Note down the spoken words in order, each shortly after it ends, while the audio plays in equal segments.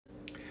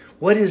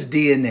What is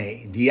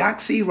DNA?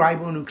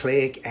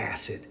 Deoxyribonucleic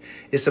acid.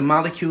 It's a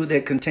molecule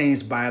that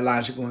contains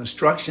biological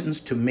instructions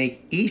to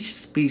make each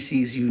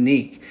species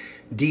unique.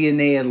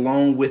 DNA,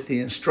 along with the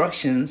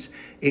instructions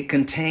it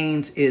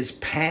contains, is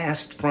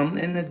passed from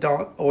an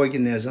adult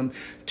organism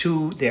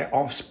to their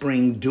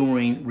offspring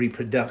during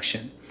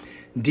reproduction.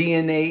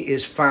 DNA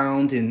is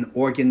found in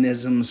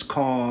organisms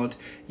called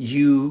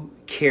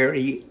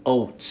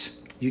eukaryotes.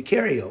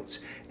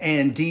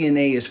 And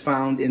DNA is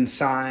found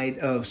inside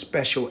of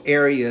special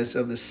areas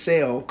of the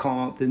cell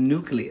called the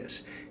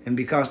nucleus. And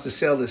because the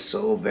cell is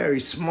so very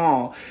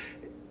small,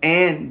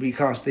 and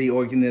because the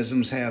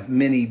organisms have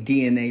many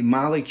DNA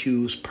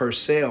molecules per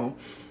cell,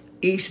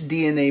 each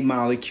DNA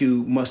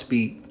molecule must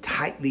be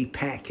tightly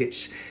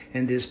packaged.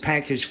 And this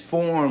packaged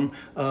form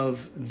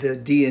of the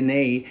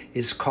DNA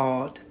is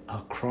called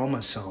a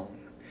chromosome.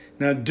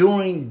 Now,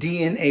 during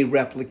DNA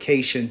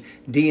replication,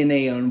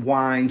 DNA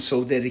unwinds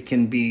so that it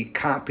can be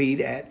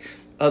copied at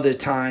other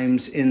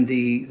times in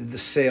the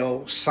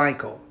cell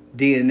cycle.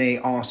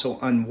 DNA also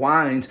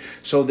unwinds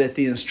so that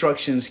the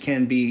instructions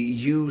can be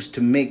used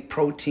to make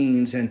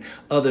proteins and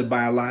other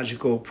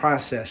biological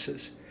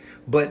processes.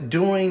 But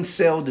during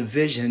cell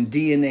division,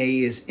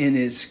 DNA is in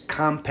its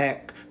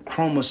compact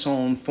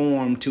chromosome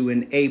form to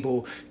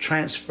enable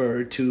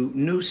transfer to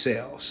new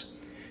cells.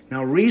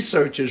 Now,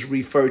 researchers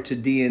refer to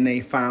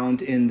DNA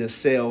found in the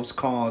cells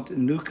called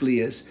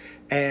nucleus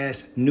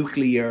as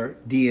nuclear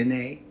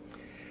DNA.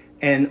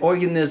 An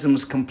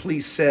organism's complete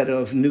set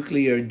of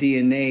nuclear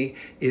DNA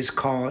is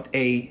called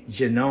a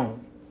genome.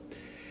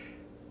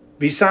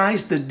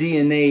 Besides the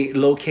DNA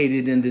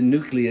located in the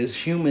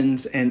nucleus,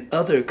 humans and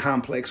other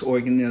complex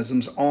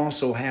organisms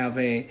also have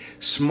a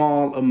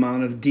small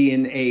amount of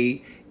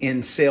DNA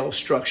in cell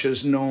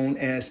structures known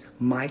as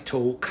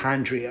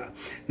mitochondria.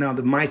 Now,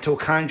 the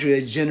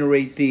mitochondria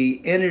generate the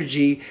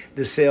energy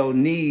the cell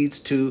needs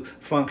to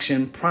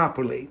function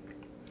properly.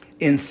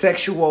 In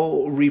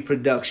sexual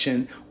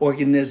reproduction,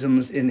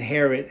 organisms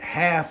inherit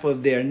half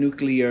of their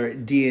nuclear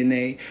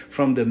DNA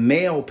from the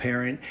male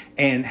parent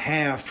and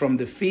half from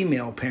the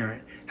female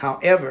parent.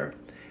 However,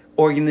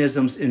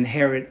 organisms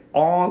inherit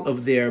all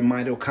of their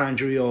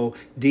mitochondrial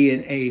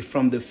DNA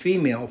from the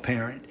female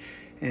parent.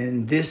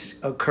 And this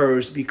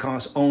occurs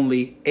because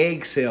only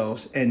egg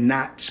cells and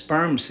not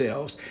sperm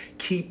cells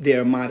keep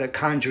their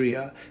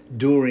mitochondria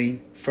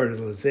during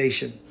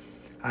fertilization.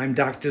 I'm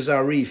Dr.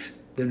 Zarif,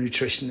 the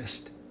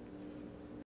nutritionist.